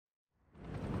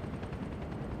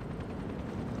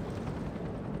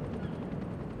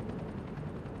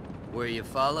Were you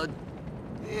followed?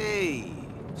 Hey,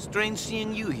 strange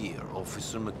seeing you here,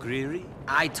 Officer McCreary.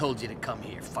 I told you to come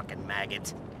here, fucking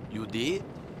maggot. You did?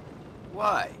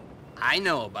 Why? I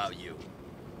know about you.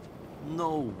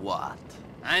 Know what?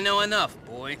 I know enough,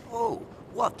 boy. Oh,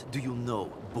 what do you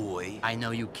know, boy? I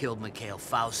know you killed Mikhail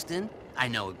Faustin. I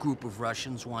know a group of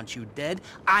Russians want you dead.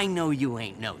 I know you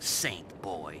ain't no saint,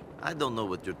 boy. I don't know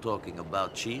what you're talking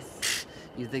about, Chief.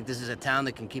 You think this is a town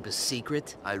that can keep a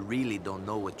secret? I really don't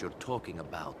know what you're talking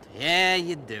about. Yeah,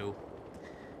 you do.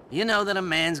 You know that a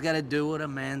man's gotta do what a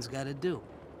man's gotta do.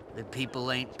 That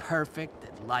people ain't perfect,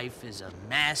 that life is a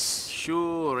mess.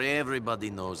 Sure, everybody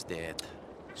knows that.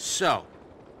 So,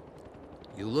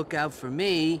 you look out for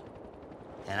me,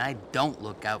 and I don't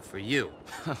look out for you.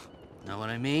 Know what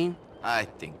I mean? I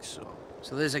think so.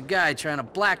 So there's a guy trying to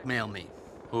blackmail me.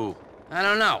 Who? I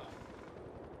don't know.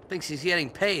 Thinks he's getting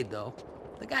paid, though.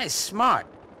 The guy's smart.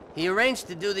 He arranged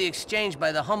to do the exchange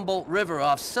by the Humboldt River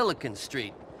off Silicon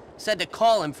Street. Said to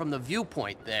call him from the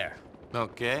viewpoint there.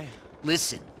 Okay.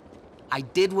 Listen, I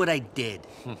did what I did.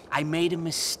 I made a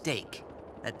mistake.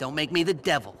 That don't make me the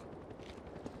devil.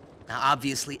 Now,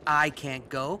 obviously, I can't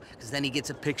go, because then he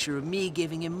gets a picture of me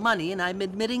giving him money and I'm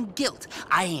admitting guilt.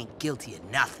 I ain't guilty of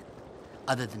nothing,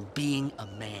 other than being a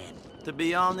man. To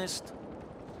be honest,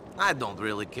 I don't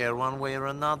really care one way or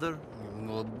another.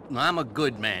 Well, I'm a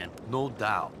good man. No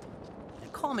doubt.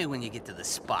 Call me when you get to the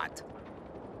spot.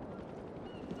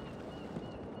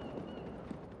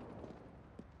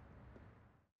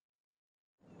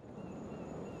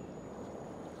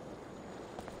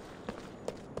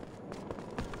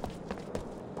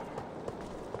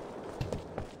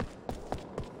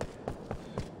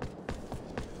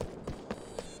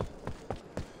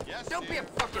 Yes, don't be a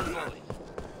fucking bully.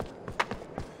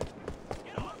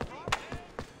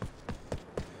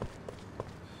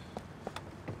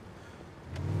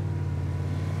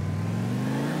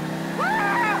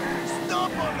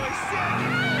 Stop on my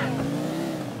shit!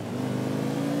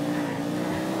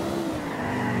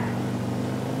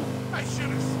 I should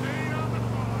have stayed on the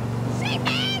car.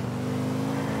 Seaman!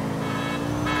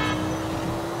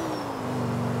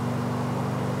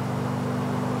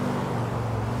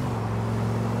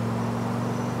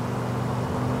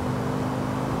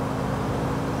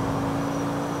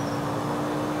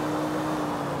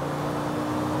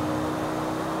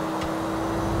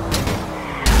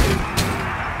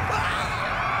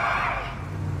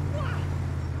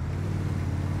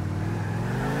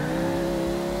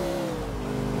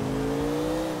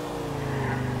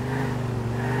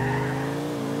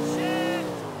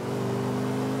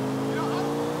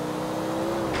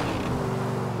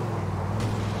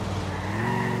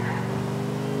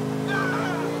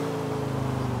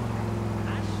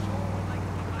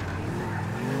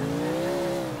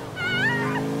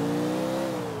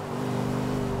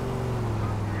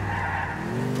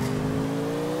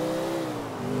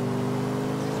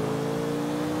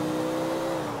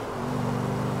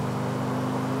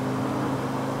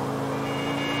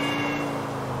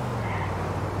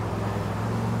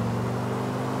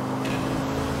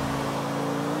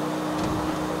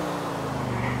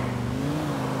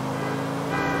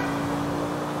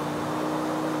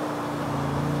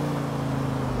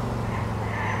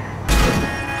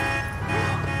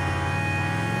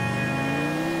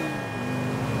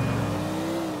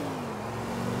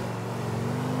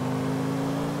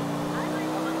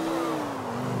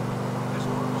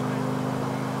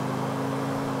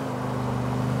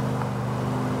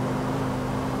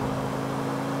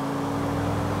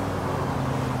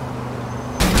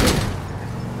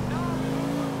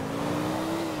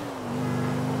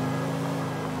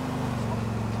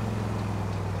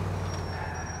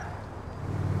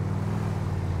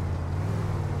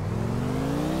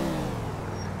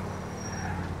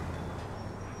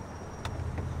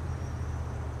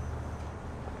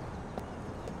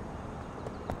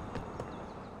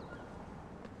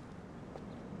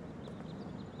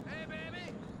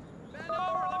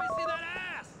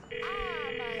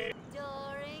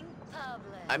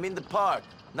 I'm in the park.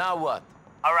 Now what?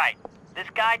 All right. This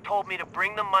guy told me to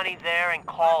bring the money there and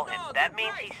call him. That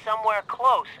means he's somewhere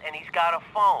close and he's got a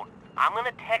phone. I'm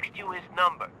gonna text you his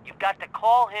number. You've got to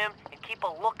call him and keep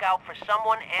a lookout for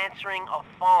someone answering a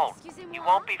phone. He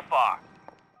won't be far.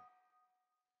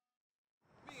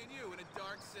 Me and you in a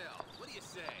dark cell. What do you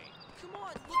say? Come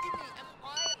on, look at me. Am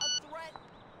I a threat?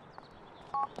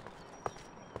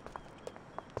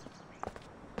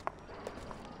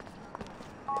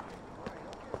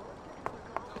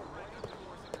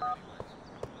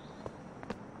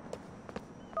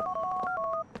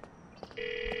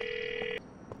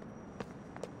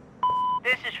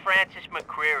 This is Francis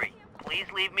McCreary. Please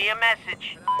leave me a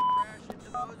message. Can I grab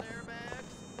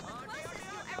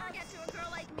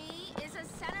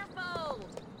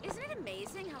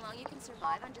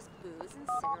 $1.25 on just booze and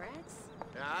cigarettes?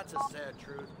 Yeah, that's a sad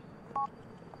truth.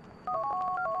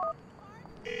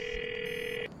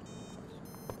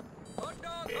 Hot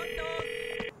dog, hot dog!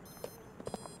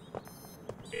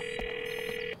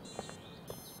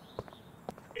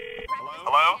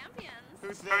 Hello?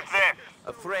 Who's this? Who's this?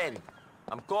 A friend.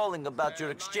 I'm calling about your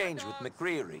exchange with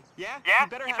McCreary. Yeah? Yeah? You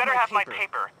better have my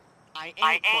paper. I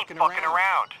I ain't fucking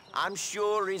around. I'm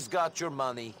sure he's got your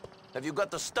money. Have you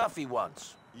got the stuff he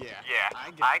wants? Yeah. Yeah,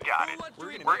 I I got it.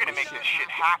 We're We're gonna make this shit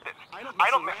happen. I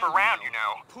don't mess around, you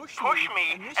know. Push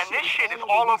me, and this shit is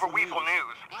all over Weevil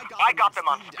News. I got them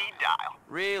on speed dial.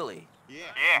 Really?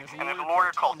 Yeah, and there's a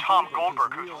lawyer called Tom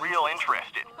Goldberg who's real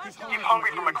interested. He's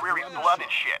hungry for McCreary's blood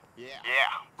and shit. Yeah.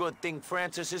 Good thing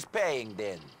Francis is paying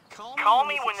then. Call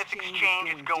me when this exchange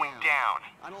is going down.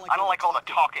 I don't like all the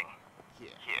talking. Yeah.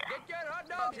 Get hot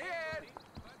dogs here!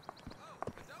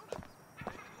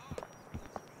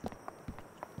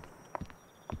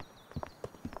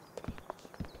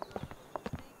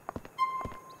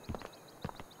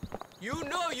 You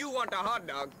know you want a hot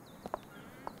dog.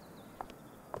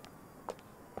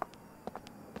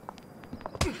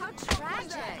 How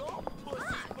tragic!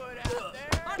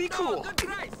 Be cool. Good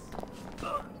price.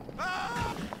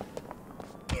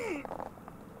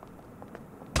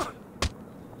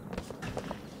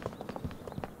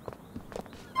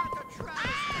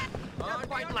 Don't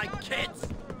fight like kids.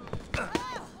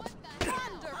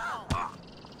 Wonderful!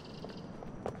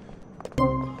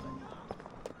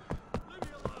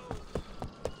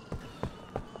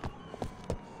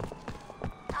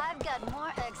 I've got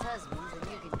more ex-husbands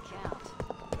than you can count.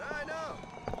 I know.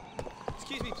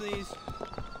 Excuse me, please.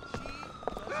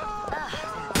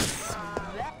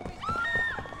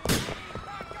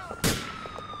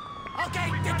 Okay,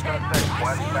 dickhead.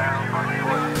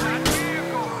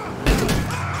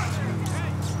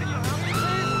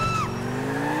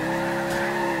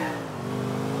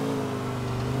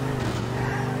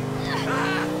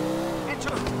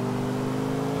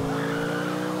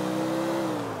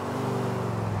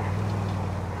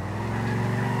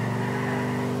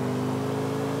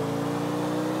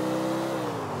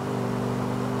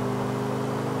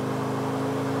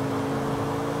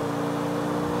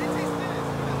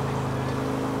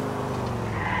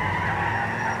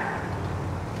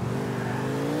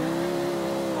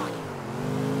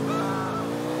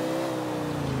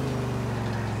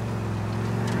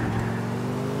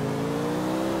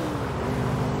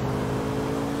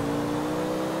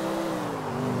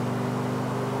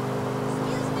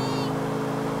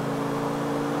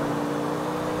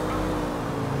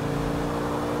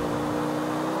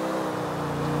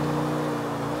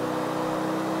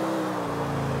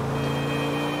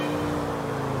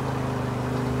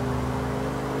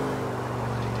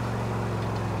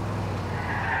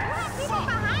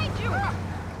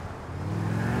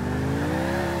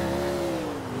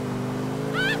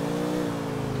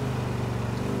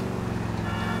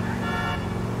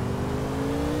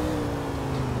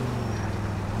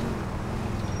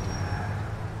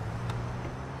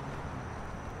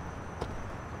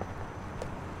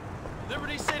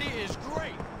 Liberty City is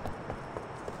great.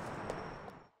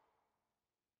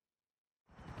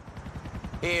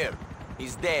 Here,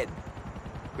 he's dead.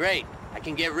 Great. I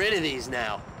can get rid of these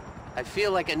now. I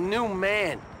feel like a new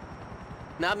man.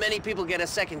 Not many people get a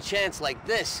second chance like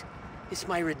this. It's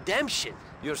my redemption.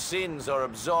 Your sins are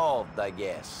absolved, I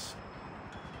guess.